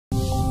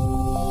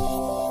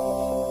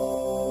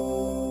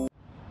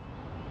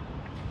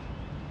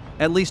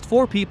At least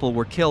 4 people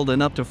were killed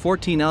and up to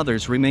 14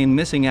 others remain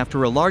missing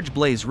after a large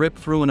blaze ripped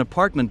through an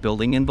apartment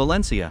building in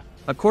Valencia.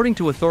 According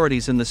to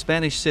authorities in the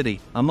Spanish city,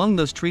 among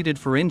those treated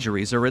for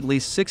injuries are at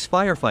least 6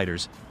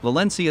 firefighters,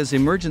 Valencia's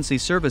emergency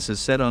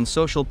services said on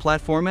social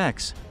platform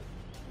X.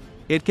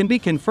 It can be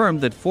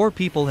confirmed that 4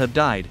 people have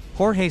died,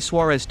 Jorge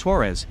Suarez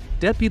Torres,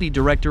 deputy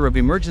director of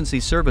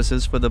emergency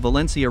services for the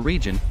Valencia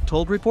region,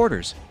 told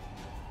reporters.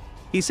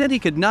 He said he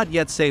could not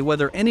yet say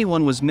whether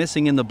anyone was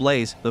missing in the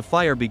blaze. The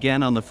fire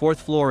began on the 4th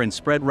floor and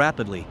spread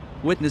rapidly,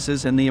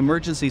 witnesses and the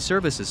emergency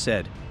services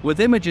said, with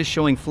images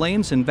showing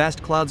flames and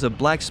vast clouds of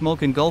black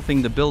smoke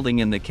engulfing the building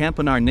in the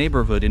Campanar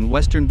neighborhood in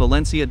western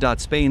Valencia.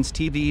 Spain's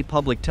TVE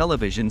public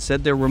television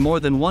said there were more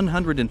than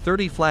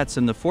 130 flats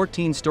in the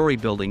 14-story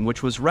building,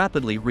 which was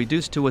rapidly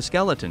reduced to a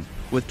skeleton,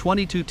 with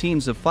 22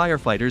 teams of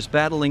firefighters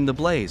battling the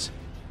blaze.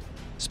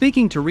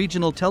 Speaking to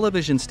regional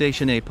television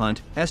station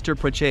Apunt, Esther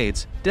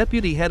Prachades,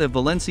 deputy head of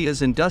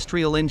Valencia's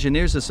Industrial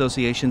Engineers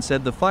Association,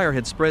 said the fire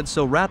had spread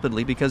so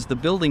rapidly because the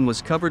building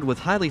was covered with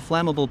highly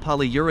flammable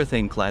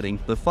polyurethane cladding.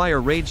 The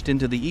fire raged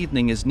into the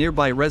evening as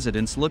nearby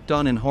residents looked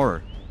on in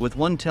horror, with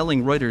one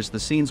telling Reuters the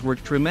scenes were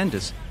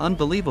tremendous,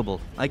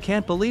 unbelievable, I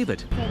can't believe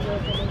it.